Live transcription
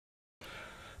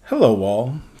Hello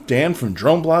all, Dan from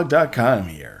Droneblog.com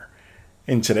here.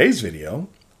 In today's video,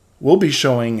 we'll be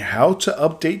showing how to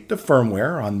update the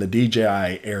firmware on the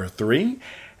DJI Air 3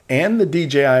 and the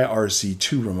DJI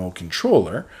RC2 remote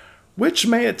controller, which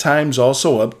may at times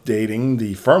also updating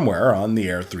the firmware on the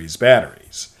Air 3's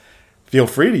batteries. Feel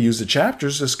free to use the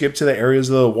chapters to skip to the areas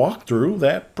of the walkthrough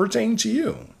that pertain to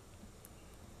you.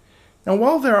 Now,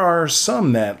 while there are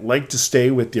some that like to stay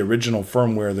with the original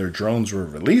firmware their drones were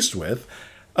released with,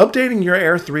 updating your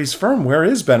Air 3's firmware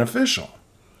is beneficial.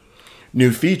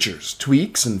 New features,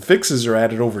 tweaks, and fixes are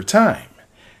added over time,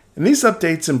 and these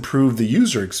updates improve the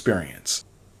user experience.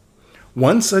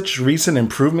 One such recent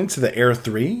improvement to the Air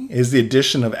 3 is the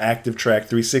addition of Active Track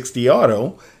 360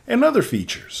 Auto and other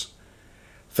features.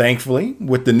 Thankfully,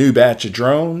 with the new batch of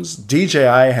drones,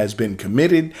 DJI has been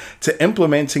committed to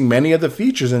implementing many of the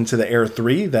features into the Air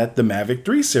 3 that the Mavic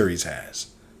 3 series has.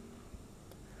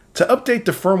 To update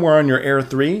the firmware on your Air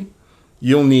 3,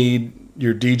 you'll need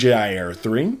your DJI Air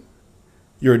 3,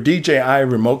 your DJI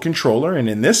remote controller, and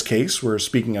in this case, we're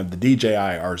speaking of the DJI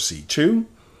RC2,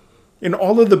 and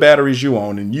all of the batteries you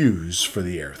own and use for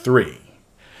the Air 3.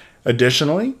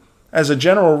 Additionally, as a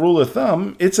general rule of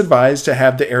thumb, it's advised to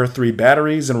have the Air 3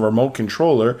 batteries and remote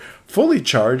controller fully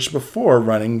charged before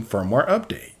running firmware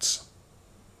updates.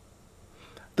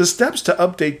 The steps to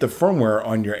update the firmware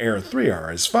on your Air 3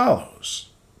 are as follows.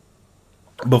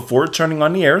 Before turning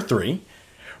on the Air 3,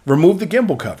 remove the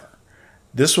gimbal cover.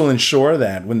 This will ensure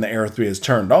that when the Air 3 is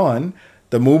turned on,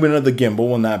 the movement of the gimbal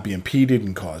will not be impeded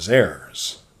and cause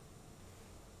errors.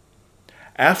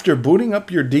 After booting up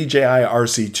your DJI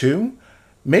RC2,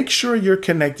 make sure you're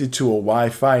connected to a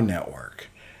Wi-Fi network.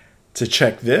 To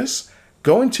check this,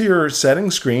 go into your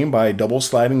settings screen by double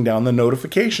sliding down the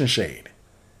notification shade.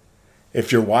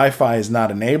 If your Wi-Fi is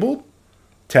not enabled,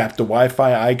 tap the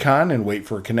Wi-Fi icon and wait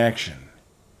for a connection.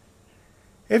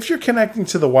 If you're connecting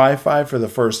to the Wi-Fi for the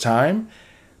first time,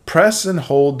 press and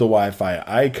hold the Wi-Fi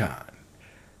icon.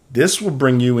 This will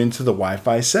bring you into the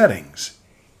Wi-Fi settings.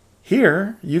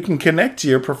 Here, you can connect to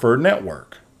your preferred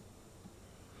network.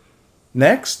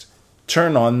 Next,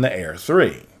 turn on the Air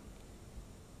 3.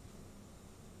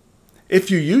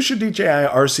 If you use your DJI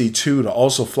RC2 to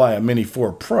also fly a Mini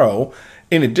 4 Pro,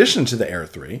 in addition to the Air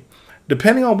 3,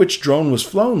 depending on which drone was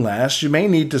flown last, you may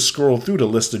need to scroll through the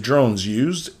list of drones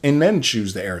used and then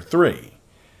choose the Air 3.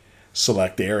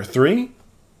 Select the Air 3,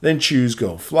 then choose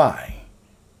Go Fly.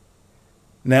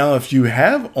 Now, if you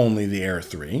have only the Air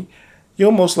 3,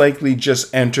 you'll most likely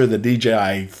just enter the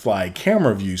DJI Fly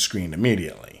camera view screen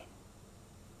immediately.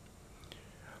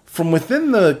 From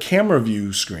within the camera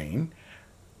view screen,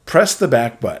 press the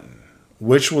back button,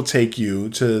 which will take you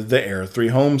to the Air 3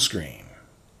 home screen.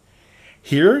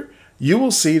 Here, you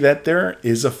will see that there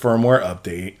is a firmware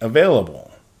update available.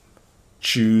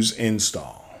 Choose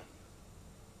Install.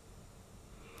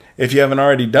 If you haven't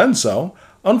already done so,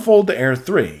 unfold the Air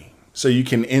 3 so you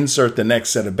can insert the next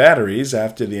set of batteries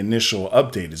after the initial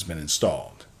update has been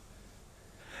installed.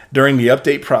 During the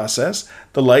update process,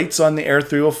 the lights on the Air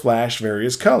 3 will flash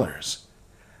various colors.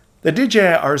 The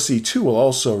DJI RC2 will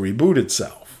also reboot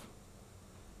itself.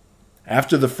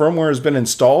 After the firmware has been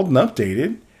installed and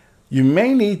updated, you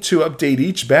may need to update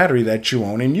each battery that you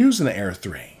own and use in the Air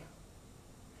 3.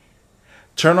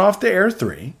 Turn off the Air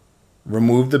 3,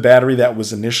 remove the battery that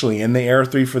was initially in the Air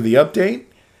 3 for the update,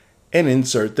 and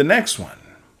insert the next one.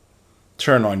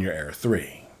 Turn on your Air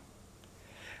 3.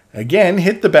 Again,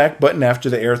 hit the back button after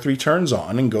the Air 3 turns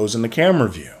on and goes in the camera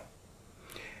view.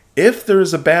 If there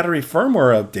is a battery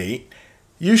firmware update,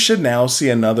 you should now see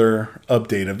another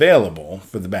update available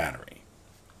for the battery.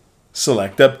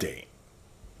 Select Update.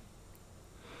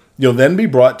 You'll then be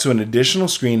brought to an additional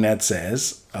screen that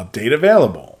says Update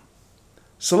Available.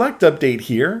 Select Update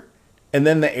here, and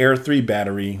then the Air 3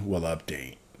 battery will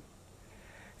update.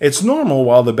 It's normal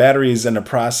while the battery is in the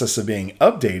process of being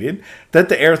updated that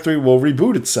the Air 3 will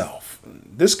reboot itself.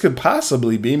 This could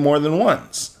possibly be more than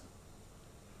once.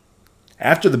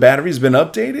 After the battery's been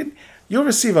updated, you'll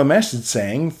receive a message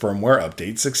saying Firmware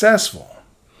Update Successful.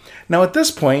 Now at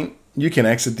this point, you can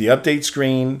exit the update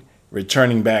screen,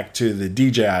 returning back to the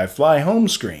DJI Fly home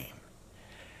screen.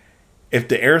 If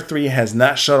the Air 3 has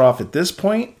not shut off at this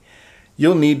point,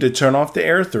 you'll need to turn off the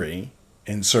Air 3,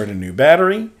 insert a new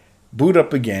battery, boot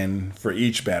up again for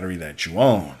each battery that you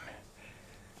own.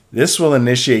 This will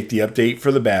initiate the update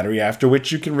for the battery, after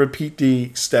which you can repeat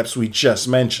the steps we just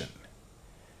mentioned.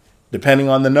 Depending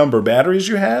on the number of batteries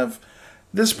you have,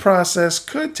 this process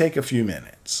could take a few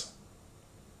minutes.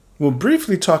 We'll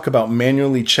briefly talk about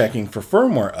manually checking for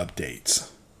firmware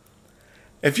updates.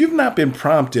 If you've not been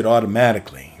prompted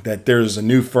automatically that there's a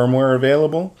new firmware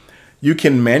available, You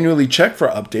can manually check for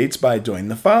updates by doing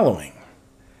the following.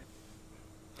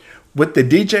 With the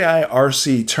DJI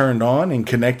RC turned on and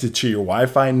connected to your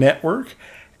Wi-Fi network,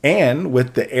 and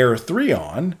with the Air 3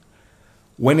 on,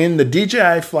 when in the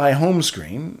DJI Fly home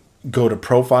screen, go to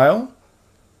Profile,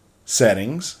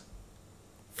 Settings,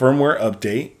 Firmware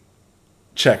Update,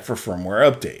 check for firmware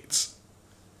updates.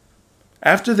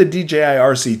 After the DJI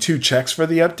RC2 checks for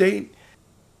the update,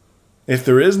 if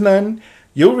there is none,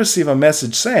 you'll receive a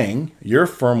message saying your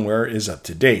firmware is up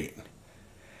to date.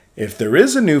 If there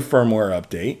is a new firmware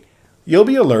update, you'll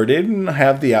be alerted and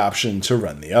have the option to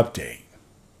run the update.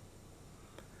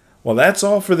 Well, that's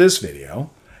all for this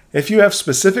video. If you have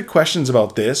specific questions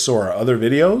about this or our other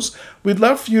videos, we'd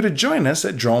love for you to join us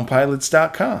at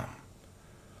dronepilots.com.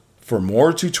 For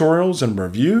more tutorials and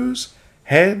reviews,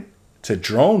 head to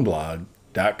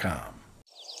droneblog.com.